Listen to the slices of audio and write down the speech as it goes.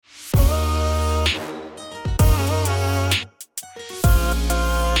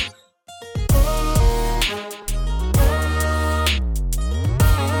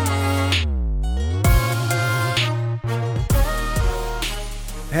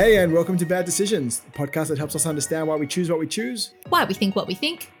Hey, and welcome to Bad Decisions, the podcast that helps us understand why we choose what we choose, why we think what we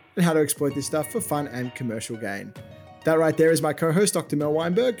think, and how to exploit this stuff for fun and commercial gain. That right there is my co-host, Dr. Mel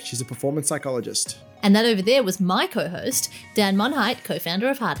Weinberg. She's a performance psychologist. And that over there was my co-host, Dan Monheit, co-founder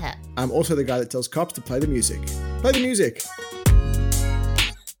of Hardhat. I'm also the guy that tells cops to play the music. Play the music.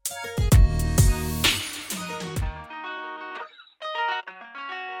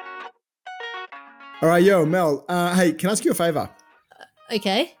 All right, yo, Mel. Hey, can I ask you a favor?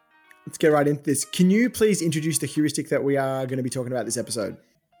 Okay. Let's get right into this. Can you please introduce the heuristic that we are going to be talking about this episode?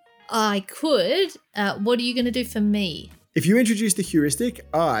 I could. What are you going to do for me? If you introduce the heuristic,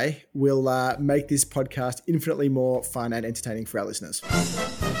 I will make this podcast infinitely more fun and entertaining for our listeners.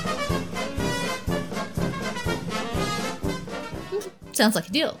 Sounds like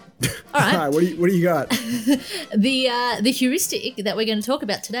a deal. All right. All right, what do you got? The heuristic that we're going to talk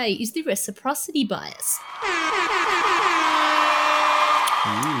about today is the reciprocity bias.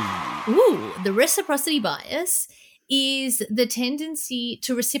 Ooh, the reciprocity bias is the tendency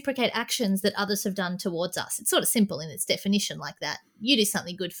to reciprocate actions that others have done towards us. It's sort of simple in its definition like that. You do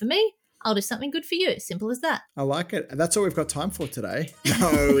something good for me, I'll do something good for you. Simple as that. I like it. And that's all we've got time for today.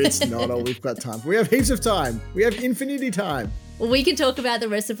 No, it's not all we've got time for. We have heaps of time. We have infinity time. Well, we can talk about the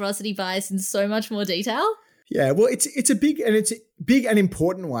reciprocity bias in so much more detail. Yeah, well, it's a big and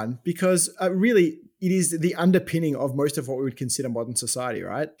important one because really it is the underpinning of most of what we would consider modern society,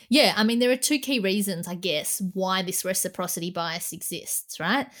 right? Yeah, I mean, there are two key reasons, I guess, why this reciprocity bias exists,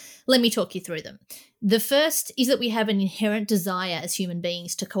 right? Let me talk you through them. The first is that we have an inherent desire as human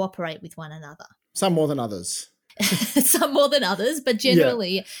beings to cooperate with one another. Some more than others. Some more than others, but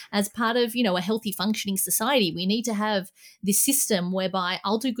generally, as part of, a healthy functioning society, we need to have this system whereby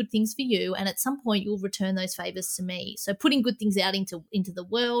I'll do good things for you and at some point you'll return those favors to me. So putting good things out into the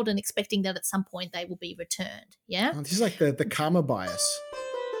world and expecting that at some point they will be returned. Yeah. Oh, this is like the karma bias.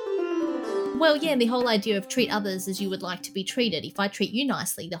 Well, yeah, the whole idea of treat others as you would like to be treated. If I treat you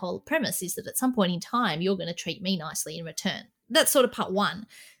nicely, the whole premise is that at some point in time, you're going to treat me nicely in return. That's sort of part one.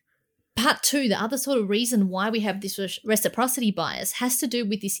 Part two, the other sort of reason why we have this reciprocity bias has to do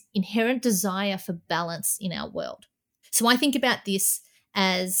with this inherent desire for balance in our world. So I think about this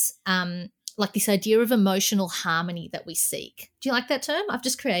as like this idea of emotional harmony that we seek. Do you like that term? I've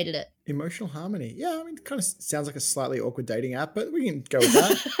just created it. Emotional harmony. Yeah, I mean, it kind of sounds like a slightly awkward dating app, but we can go with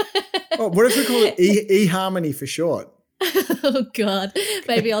that. Oh, what if we call it eHarmony for short? Oh, God.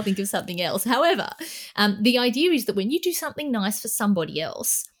 Maybe I'll think of something else. However, the idea is that when you do something nice for somebody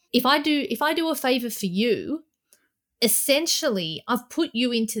else, if I do a favor for you, essentially I've put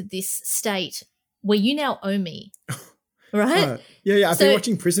you into this state where you now owe me, right? Yeah. I've been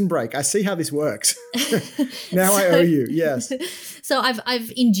watching Prison Break. I see how this works. Now I owe you. Yes. So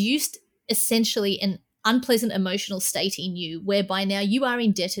I've induced essentially an unpleasant emotional state in you whereby now you are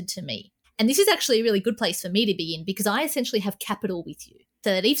indebted to me. And this is actually a really good place for me to be in because I essentially have capital with you.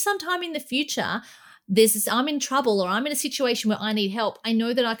 So that if sometime in the future I'm in trouble or I'm in a situation where I need help, I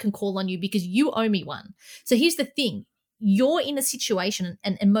know that I can call on you because you owe me one. So here's the thing. You're in a situation,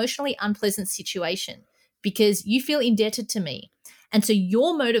 an emotionally unpleasant situation, because you feel indebted to me. And so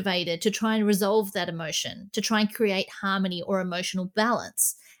you're motivated to try and resolve that emotion, to try and create harmony or emotional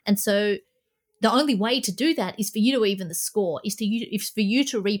balance. And so the only way to do that is for you to even the score, is for you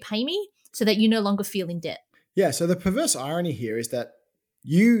to repay me so that you no longer feel in debt. Yeah, so the perverse irony here is that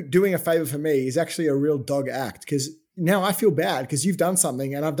you doing a favor for me is actually a real dog act because now I feel bad because you've done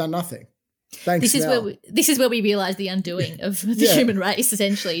something and I've done nothing. Thanks. This is where we realize the undoing of the human race,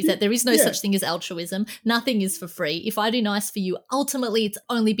 essentially, is that there is no such thing as altruism. Nothing is for free. If I do nice for you, ultimately it's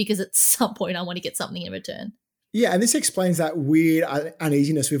only because at some point I want to get something in return. Yeah, and this explains that weird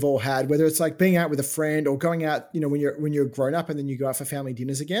uneasiness we've all had, whether it's like being out with a friend or going out, when you're grown up and then you go out for family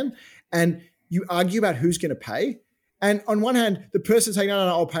dinners again and you argue about who's going to pay. And on one hand, the person saying, no,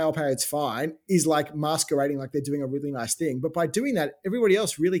 I'll pay, it's fine, is like masquerading like they're doing a really nice thing. But by doing that, everybody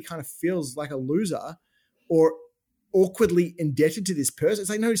else really kind of feels like a loser or awkwardly indebted to this person. It's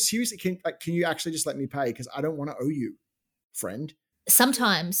like, no, seriously, can you actually just let me pay? Because I don't want to owe you, friend.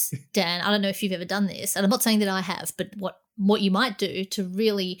 Sometimes, Dan, I don't know if you've ever done this, and I'm not saying that I have, but what you might do to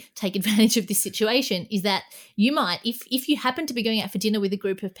really take advantage of this situation is that you might, if you happen to be going out for dinner with a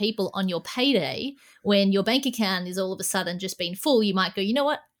group of people on your payday, when your bank account is all of a sudden just been full, you might go, you know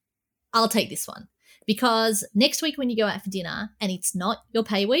what, I'll take this one. Because next week when you go out for dinner and it's not your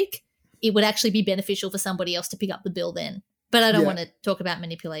pay week, it would actually be beneficial for somebody else to pick up the bill then. But I don't want to talk about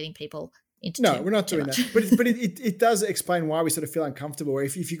manipulating people. No, we're not doing that. But it does explain why we sort of feel uncomfortable.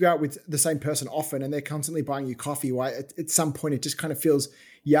 If you go out with the same person often and they're constantly buying you coffee, why at some point it just kind of feels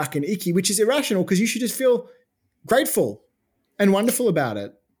yuck and icky, which is irrational because you should just feel grateful and wonderful about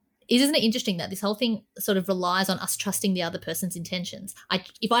it. isn't it interesting that this whole thing sort of relies on us trusting the other person's intentions?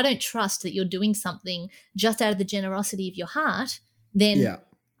 If I don't trust that you're doing something just out of the generosity of your heart, then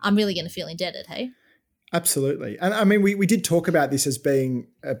I'm really going to feel indebted, hey? Absolutely. And I mean, we did talk about this as being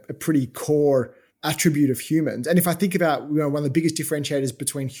a pretty core attribute of humans. And if I think about, one of the biggest differentiators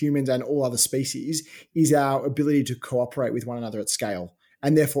between humans and all other species is our ability to cooperate with one another at scale,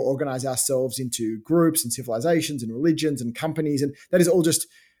 and therefore organize ourselves into groups and civilizations and religions and companies. And that is all just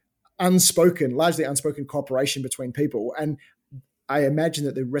largely unspoken cooperation between people. And I imagine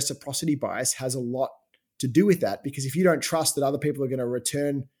that the reciprocity bias has a lot to do with that, because if you don't trust that other people are going to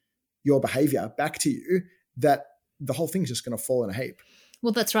return your behavior back to you, that the whole thing's just going to fall in a heap.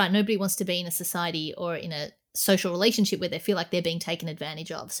 Well, that's right. Nobody wants to be in a society or in a social relationship where they feel like they're being taken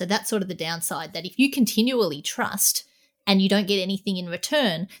advantage of. So that's sort of the downside, that if you continually trust and you don't get anything in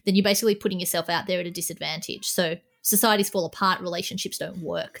return, then you're basically putting yourself out there at a disadvantage. So societies fall apart, relationships don't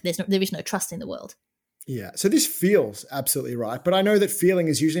work. There is no trust in the world. Yeah. So this feels absolutely right. But I know that feeling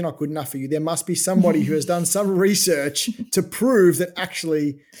is usually not good enough for you. There must be somebody who has done some research to prove that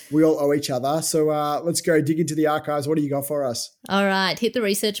actually we all owe each other. So let's go dig into the archives. What do you got for us? All right. Hit the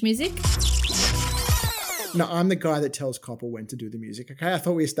research music. No, I'm the guy that tells Koppel when to do the music. Okay. I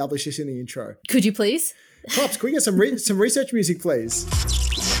thought we established this in the intro. Could you please? Cops, can we get some research music, please?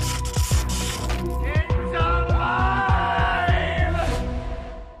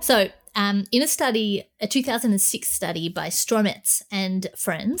 So, in a 2006 study by Strometz and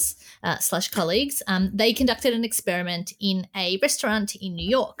friends / colleagues, they conducted an experiment in a restaurant in New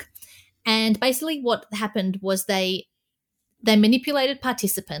York. And basically what happened was they manipulated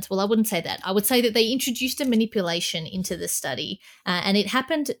participants. Well, I wouldn't say that. I would say that they introduced a manipulation into the study, and it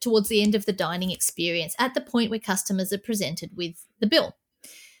happened towards the end of the dining experience, at the point where customers are presented with the bill.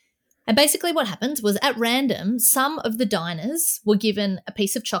 And basically what happened was, at random, some of the diners were given a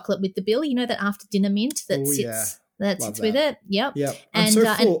piece of chocolate with the bill, that after dinner mint that sits with it. Yep. I'm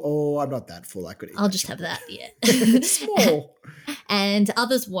so full. I'm not that full. I could eat I'll just have that, yeah. It's small. And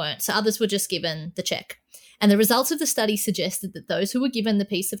others weren't. So others were just given the check. And the results of the study suggested that those who were given the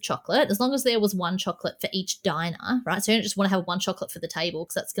piece of chocolate, as long as there was one chocolate for each diner, right? So you don't just want to have one chocolate for the table,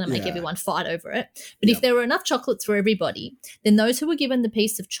 because that's going to make everyone fight over it. But if there were enough chocolates for everybody, then those who were given the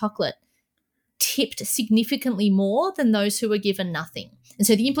piece of chocolate tipped significantly more than those who were given nothing. And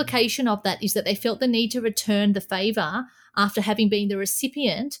so the implication of that is that they felt the need to return the favor after having been the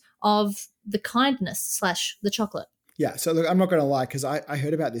recipient of the kindness / the chocolate. Yeah. So look, I'm not going to lie, because I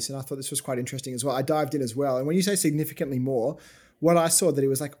heard about this and I thought this was quite interesting as well. I dived in as well. And when you say significantly more, what I saw that it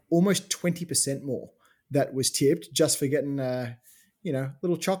was like almost 20% more that was tipped just for getting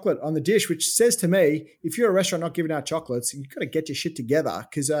little chocolate on the dish, which says to me, if you're a restaurant not giving out chocolates, you've got to get your shit together,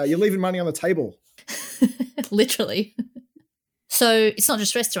 because you're leaving money on the table. Literally. So it's not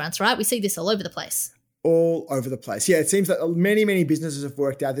just restaurants, right? We see this all over the place. All over the place. Yeah. It seems that many, many businesses have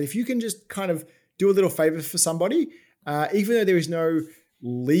worked out that if you can just kind of do a little favor for somebody, even though there is no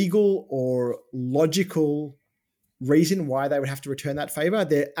legal or logical reason why they would have to return that favor,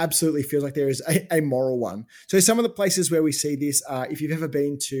 there absolutely feels like there is a moral one. So some of the places where we see this are, if you've ever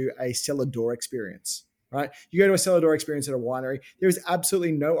been to a cellar door experience, right? You go to a cellar door experience at a winery, there is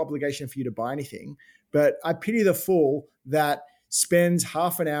absolutely no obligation for you to buy anything. But I pity the fool that spends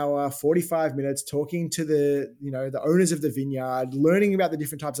half an hour, 45 minutes talking to the owners of the vineyard, learning about the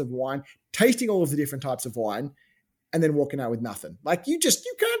different types of wine, tasting all of the different types of wine, and then walking out with nothing. Like you can't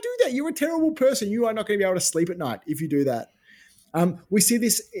do that. You're a terrible person. You are not going to be able to sleep at night if you do that. We see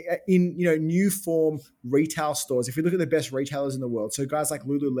this in new form retail stores. If you look at the best retailers in the world, so guys like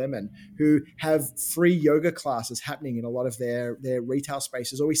Lululemon, who have free yoga classes happening in a lot of their retail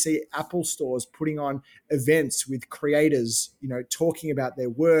spaces, or we see Apple stores putting on events with creators, talking about their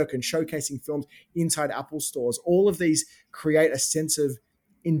work and showcasing films inside Apple stores. All of these create a sense of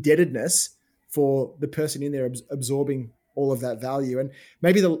indebtedness for the person in there absorbing all of that value. And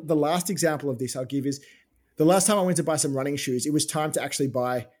maybe the last example of this I'll give is, the last time I went to buy some running shoes, it was time to actually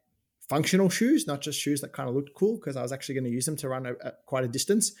buy functional shoes, not just shoes that kind of looked cool, because I was actually going to use them to run quite a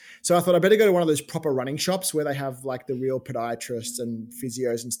distance. So I thought I better go to one of those proper running shops where they have like the real podiatrists and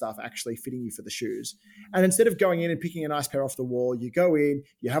physios and stuff actually fitting you for the shoes. And instead of going in and picking a nice pair off the wall, you go in,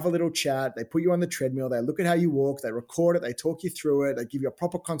 you have a little chat, they put you on the treadmill, they look at how you walk, they record it, they talk you through it, they give you a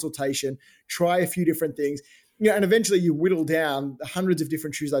proper consultation, try a few different things. And eventually you whittle down the hundreds of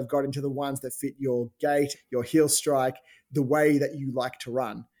different shoes they've got into the ones that fit your gait, your heel strike, the way that you like to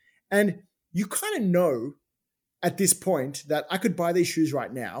run. And you kind of know at this point that I could buy these shoes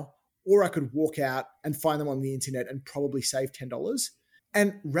right now, or I could walk out and find them on the internet and probably save $10.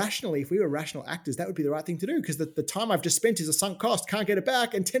 And rationally, if we were rational actors, that would be the right thing to do, because the time I've just spent is a sunk cost, can't get it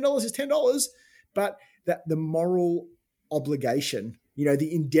back, and $10 is $10. But the moral obligation,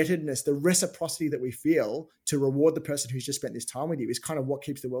 the indebtedness, the reciprocity that we feel to reward the person who's just spent this time with you is kind of what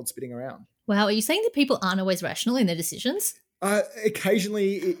keeps the world spinning around. Wow, are you saying that people aren't always rational in their decisions?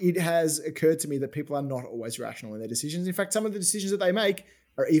 Occasionally, it has occurred to me that people are not always rational in their decisions. In fact, some of the decisions that they make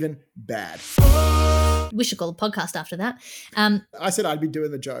are even bad. We should call a podcast after that. I said I'd be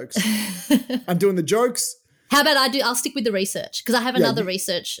doing the jokes. I'm doing the jokes. How about I'll stick with the research, because I have another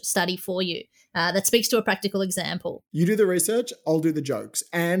research study for you that speaks to a practical example. You do the research, I'll do the jokes,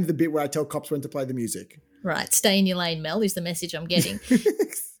 and the bit where I tell cops when to play the music. Right. Stay in your lane, Mel, is the message I'm getting.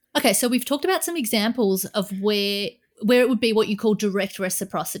 Okay, so we've talked about some examples of where it would be what you call direct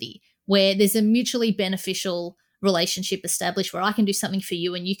reciprocity, where there's a mutually beneficial relationship established where I can do something for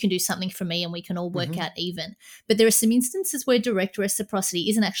you and you can do something for me and we can all work out even. But there are some instances where direct reciprocity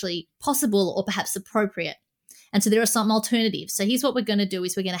isn't actually possible or perhaps appropriate. And so there are some alternatives. So here's what we're going to do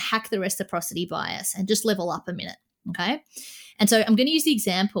is we're going to hack the reciprocity bias and just level up a minute, okay? And so I'm going to use the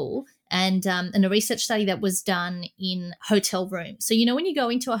example and a research study that was done in hotel rooms. So, when you go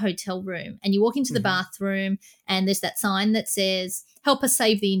into a hotel room and you walk into the bathroom and there's that sign that says, help us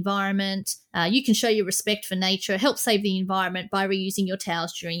save the environment, you can show your respect for nature, help save the environment by reusing your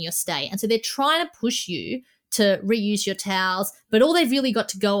towels during your stay. And so they're trying to push you to reuse your towels, but all they've really got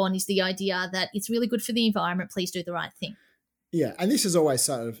to go on is the idea that it's really good for the environment, please do the right thing. Yeah, and this has always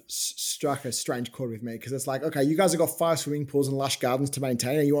sort of struck a strange chord with me, because it's like, okay, you guys have got 5 swimming pools and lush gardens to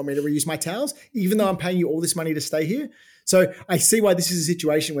maintain, and you want me to reuse my towels, even though I'm paying you all this money to stay here? So I see why this is a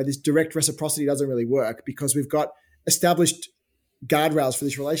situation where this direct reciprocity doesn't really work, because we've got established guardrails for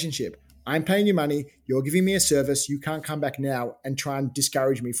this relationship. I'm paying you money, you're giving me a service, you can't come back now and try and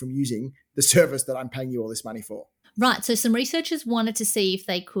discourage me from using the service that I'm paying you all this money for. Right, so some researchers wanted to see if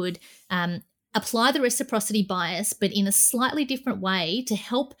they could apply the reciprocity bias, but in a slightly different way to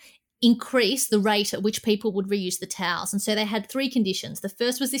help increase the rate at which people would reuse the towels. And so they had 3 conditions. The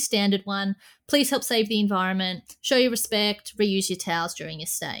first was this standard one: please help save the environment, show your respect, reuse your towels during your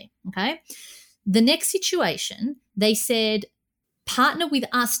stay. Okay. The next situation, they said, partner with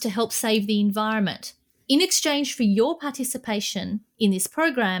us to help save the environment. In exchange for your participation in this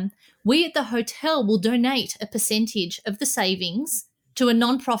program, we at the hotel will donate a percentage of the savings to a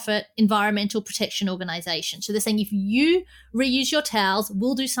non-profit environmental protection organisation. So they're saying if you reuse your towels,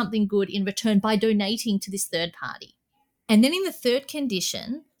 we'll do something good in return by donating to this third party. And then in the third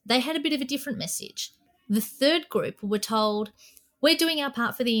condition, they had a bit of a different message. The third group were told, we're doing our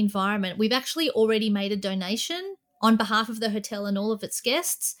part for the environment. We've actually already made a donation on behalf of the hotel and all of its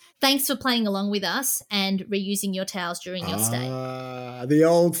guests. Thanks for playing along with us and reusing your towels during your stay. The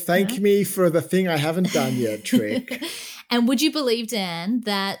old thank me for the thing I haven't done yet trick. And would you believe, Dan,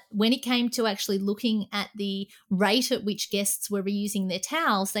 that when it came to actually looking at the rate at which guests were reusing their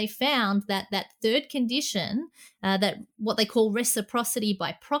towels, they found that third condition, that what they call reciprocity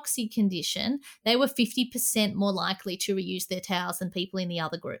by proxy condition, they were 50% more likely to reuse their towels than people in the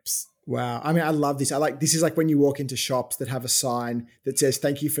other groups. Wow. I mean, I love this. This is like when you walk into shops that have a sign that says,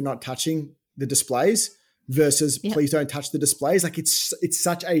 thank you for not touching the displays versus please don't touch the displays. Like it's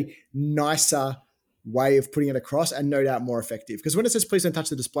such a nicer way of putting it across, and no doubt more effective. Because when it says please don't touch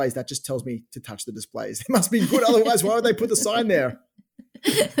the displays, that just tells me to touch the displays. They must be good. Otherwise, why would they put the sign there?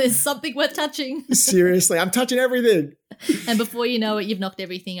 There's something worth touching. Seriously, I'm touching everything. And before you know it, you've knocked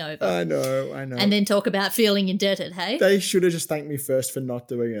everything over. I know. And then talk about feeling indebted, hey? They should have just thanked me first for not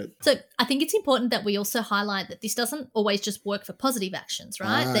doing it. So I think it's important that we also highlight that this doesn't always just work for positive actions,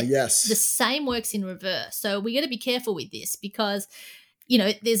 right? Yes. The same works in reverse. So we got to be careful with this because,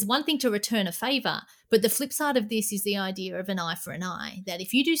 there's one thing to return a favor, but the flip side of this is the idea of an eye for an eye, that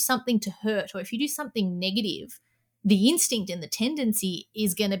if you do something to hurt or if you do something negative, the instinct and the tendency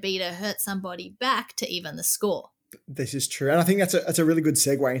is going to be to hurt somebody back to even the score. This is true. And I think that's a really good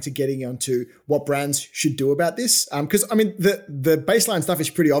segue into getting onto what brands should do about this. Because, the baseline stuff is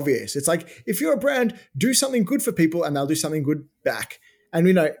pretty obvious. It's like, if you're a brand, do something good for people and they'll do something good back. And,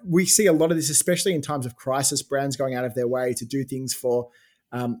 we see a lot of this, especially in times of crisis, brands going out of their way to do things for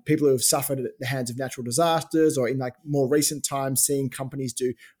people who have suffered at the hands of natural disasters, or in like more recent times, seeing companies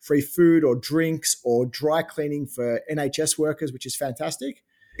do free food or drinks or dry cleaning for NHS workers, which is fantastic.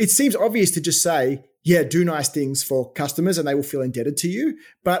 It seems obvious to just say, yeah, do nice things for customers and they will feel indebted to you.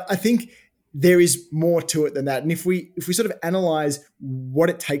 But I think there is more to it than that. And if we sort of analyze what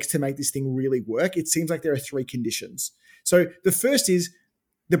it takes to make this thing really work, it seems like there are 3 conditions. So the first is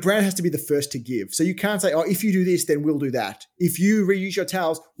the brand has to be the first to give. So you can't say, oh, if you do this, then we'll do that. If you reuse your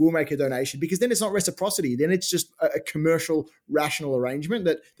towels, we'll make a donation, because then it's not reciprocity. Then it's just a commercial, rational arrangement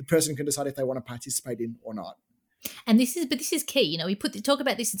that the person can decide if they want to participate in or not. And this is key. You know, we talk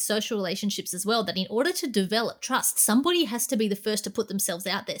about this in social relationships as well, that in order to develop trust, somebody has to be the first to put themselves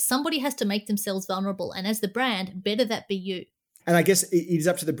out there. Somebody has to make themselves vulnerable. And as the brand, better that be you. And I guess it is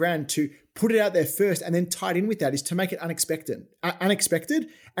up to the brand to put it out there first, and then tied in with that is to make it unexpected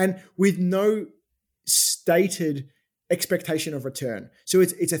and with no stated expectation of return. So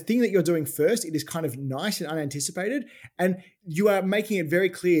it's a thing that you're doing first. It is kind of nice and unanticipated. And you are making it very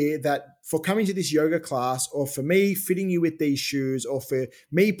clear that for coming to this yoga class, or for me fitting you with these shoes, or for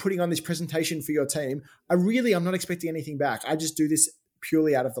me putting on this presentation for your team, I'm not expecting anything back. I just do this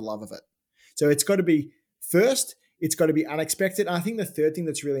purely out of the love of it. So it's got to be first, it's got to be unexpected. And I think the third thing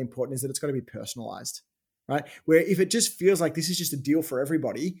that's really important is that it's got to be personalized, right? Where if it just feels like this is just a deal for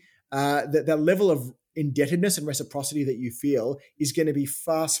everybody, that level of indebtedness and reciprocity that you feel is going to be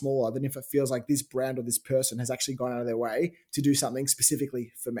far smaller than if it feels like this brand or this person has actually gone out of their way to do something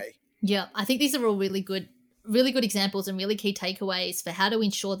specifically for me. Yeah, I think these are all really good examples and really key takeaways for how to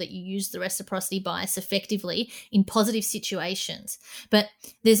ensure that you use the reciprocity bias effectively in positive situations. But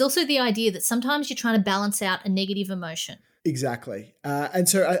there's also the idea that sometimes you're trying to balance out a negative emotion. Exactly. And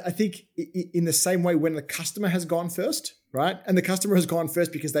so I think in the same way, when the customer has gone first, right? And the customer has gone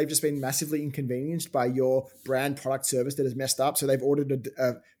first because they've just been massively inconvenienced by your brand, product, service that has messed up. So they've ordered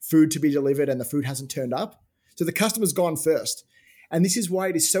a food to be delivered and the food hasn't turned up. So the customer's gone first. And this is why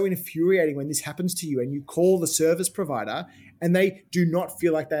it is so infuriating when this happens to you and you call the service provider and they do not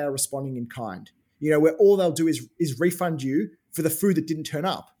feel like they are responding in kind. You know, where all they'll do is refund you for the food that didn't turn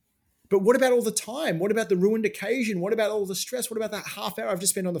up. But what about all the time? What about the ruined occasion? What about all the stress? What about that half hour I've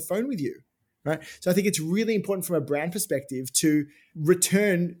just spent on the phone with you? Right? So I think it's really important from a brand perspective to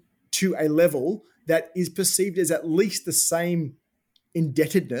return to a level that is perceived as at least the same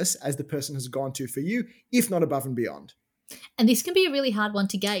indebtedness as the person has gone to for you, if not above and beyond. And this can be a really hard one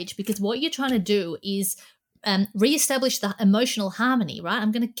to gauge, because what you're trying to do is reestablish the emotional harmony, right?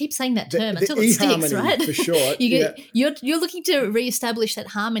 I'm going to keep saying that term until it sticks, right? For sure. You're looking to reestablish that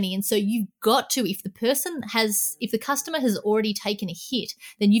harmony. And so you've got to, if the customer has already taken a hit,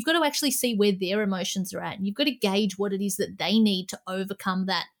 then you've got to actually see where their emotions are at. And you've got to gauge what it is that they need to overcome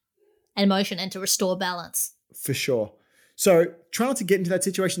that emotion and to restore balance. For sure. So try not to get into that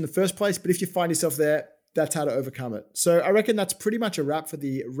situation in the first place, but if you find yourself there, that's how to overcome it. So I reckon that's pretty much a wrap for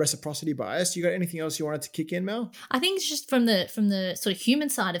the reciprocity bias. You got anything else you wanted to kick in, Mel? I think it's just from the sort of human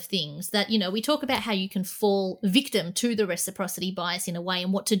side of things that, you know, we talk about how you can fall victim to the reciprocity bias in a way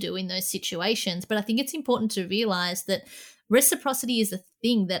and what to do in those situations. But I think it's important to realize that reciprocity is a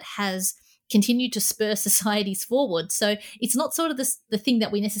thing that has continued to spur societies forward. So it's not sort of the thing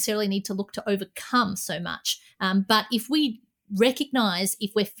that we necessarily need to look to overcome so much. But if we recognize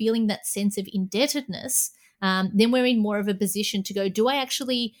if we're feeling that sense of indebtedness, then we're in more of a position to go, do I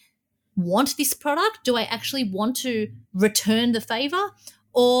actually want this product? Do I actually want to return the favor?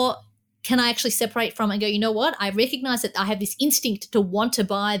 Or can I actually separate from it and go, you know what? I recognize that I have this instinct to want to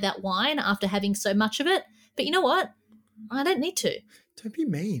buy that wine after having so much of it. But you know what? I don't need to. Don't be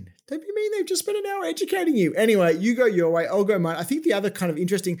mean. Don't be mean. They've just spent an hour educating you. Anyway, you go your way, I'll go mine. I think the other kind of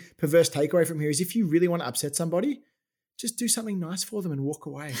interesting, perverse takeaway from here is if you really want to upset somebody, just do something nice for them and walk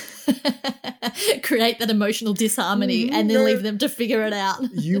away. Create that emotional disharmony and then leave them to figure it out.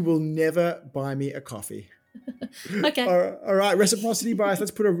 You will never buy me a coffee. Okay. All right. Reciprocity bias.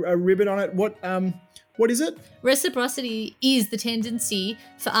 Let's put a ribbon on it. What is it? Reciprocity is the tendency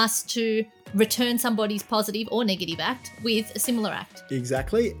for us to return somebody's positive or negative act with a similar act.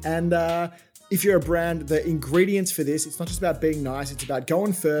 Exactly. And if you're a brand, the ingredients for this, it's not just about being nice. It's about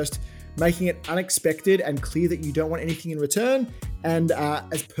going first, making it unexpected and clear that you don't want anything in return, and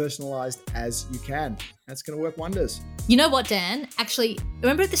as personalized as you can. That's going to work wonders. You know what, Dan? Actually,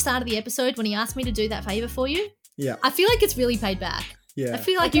 remember at the start of the episode when you asked me to do that favor for you? Yeah. I feel like it's really paid back. Yeah. I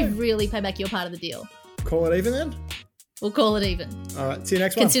feel like you've really paid back your part of the deal. Call it even then? We'll call it even. All right. See you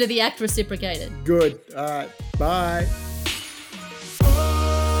next one. Consider the act reciprocated. Good. All right. Bye.